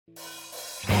Hey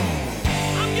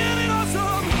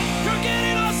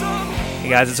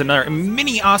guys, it's another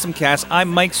mini Awesome Cast. I'm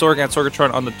Mike Sorg at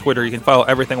Sorgatron on the Twitter. You can follow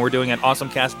everything we're doing at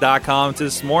awesomecast.com.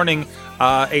 This morning,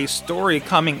 a story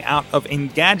coming out of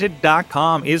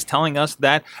Engadget.com is telling us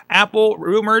that Apple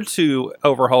rumored to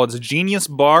overhaul its Genius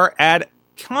Bar Add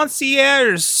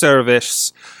concierge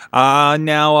service.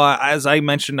 Now, as I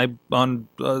mentioned on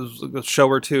a show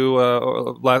or two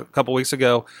a couple weeks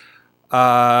ago,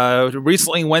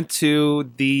 recently went to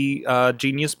the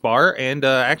Genius Bar and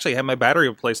actually had my battery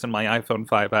replaced in my iPhone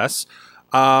 5S.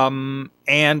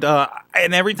 And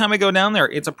every time I go down there,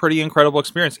 it's a pretty incredible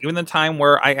experience. Even the time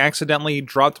where I accidentally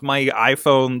dropped my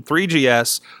iPhone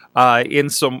 3GS in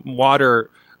some water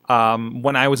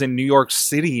when I was in New York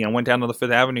City and went down to the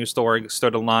Fifth Avenue store and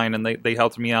stood in line, and they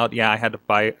helped me out. Yeah, I had to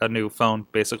buy a new phone,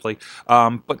 basically.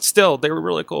 But still, they were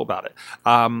really cool about it.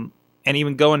 And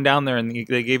even going down there, and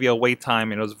they gave you a wait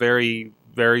time, and it was very,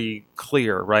 very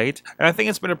clear, right? And I think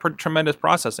it's been a tremendous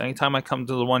process. Anytime I come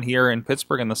to the one here in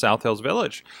Pittsburgh in the South Hills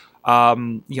Village, I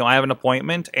have an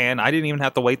appointment, and I didn't even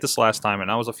have to wait this last time, and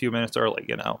I was a few minutes early,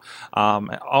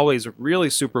 Always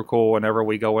really super cool whenever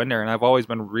we go in there, and I've always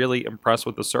been really impressed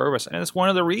with the service, and it's one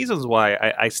of the reasons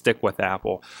why I stick with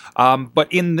Apple.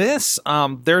 But in this,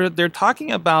 they're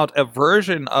talking about a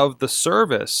version of the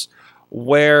service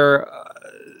where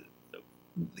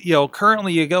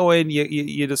currently you go in,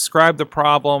 you describe the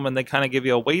problem, and they kind of give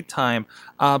you a wait time.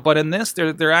 But in this,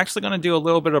 they're actually going to do a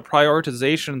little bit of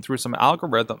prioritization through some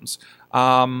algorithms.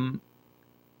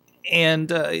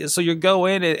 So you go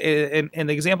in, and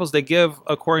the examples they give,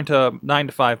 according to 9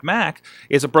 to 5 Mac,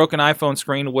 is a broken iPhone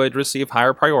screen would receive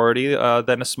higher priority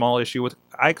than a small issue with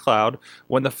iCloud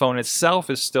when the phone itself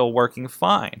is still working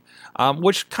fine.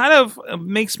 Which kind of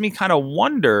makes me kind of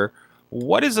wonder,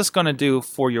 what is this going to do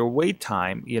for your wait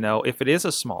time? If it is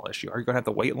a small issue, are you going to have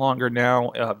to wait longer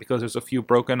now because there's a few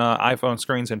broken iPhone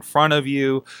screens in front of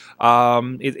you?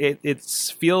 It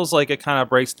feels like it kind of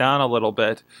breaks down a little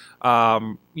bit,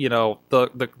 the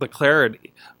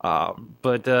clarity.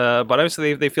 But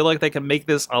obviously they feel like they can make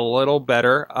this a little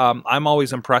better. I'm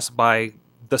always impressed by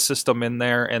the system in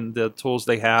there and the tools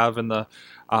they have, and the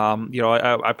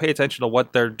I pay attention to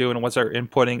what they're doing and what they're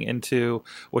inputting into,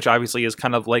 which obviously is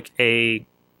kind of like you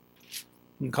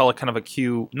can call it kind of a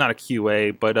Q, not a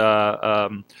QA, but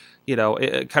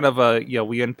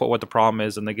we input what the problem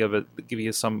is, and they give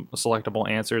you some selectable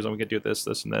answers, and we can do this,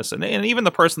 and this, and even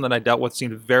the person that I dealt with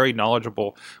seemed very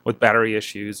knowledgeable with battery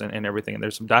issues and everything. And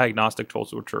there's some diagnostic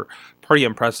tools which are pretty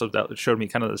impressive that showed me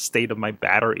kind of the state of my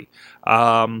battery.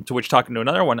 To which, talking to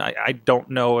another one, I don't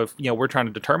know if we're trying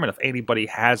to determine if anybody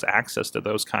has access to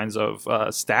those kinds of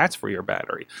stats for your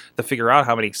battery to figure out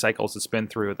how many cycles it's been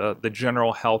through, the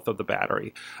general health of the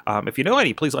battery. If you know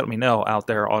any, please let me know out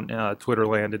there on Twitter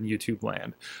land and YouTube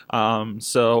land.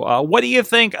 So what do you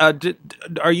think?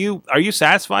 Are you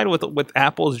satisfied with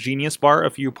Apple's Genius Bar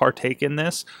if you partake in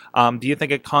this? Do you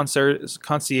think a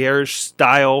concierge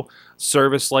style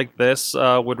service like this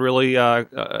would really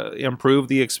improve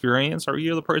the experience? Or are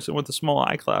you the person with the small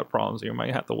iCloud problems? You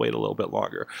might have to wait a little bit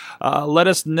longer. Let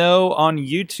us know on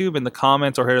YouTube in the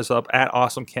comments, or hit us up at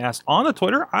AwesomeCast on the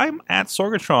Twitter. I'm at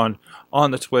Sorgatron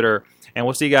on the Twitter. And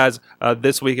we'll see you guys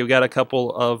this week. We've got a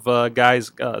couple of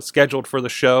guys scheduled for the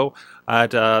show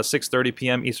at 6:30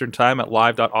 p.m. Eastern Time at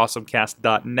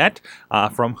live.awesomecast.net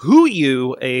from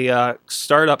HooYu, a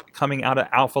startup coming out of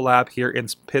Alpha Lab here in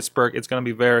Pittsburgh. It's going to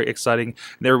be very exciting.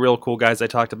 They're real cool guys I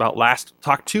talked to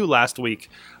last week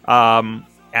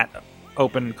at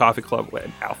Open Coffee Club at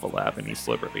Alpha Lab in East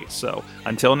Liberty. So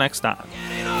until next time.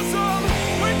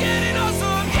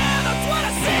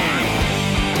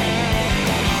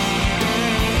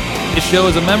 This show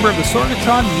is a member of the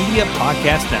Sorgatron Media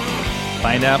Podcast Network.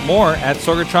 Find out more at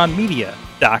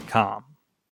sorgatronmedia.com.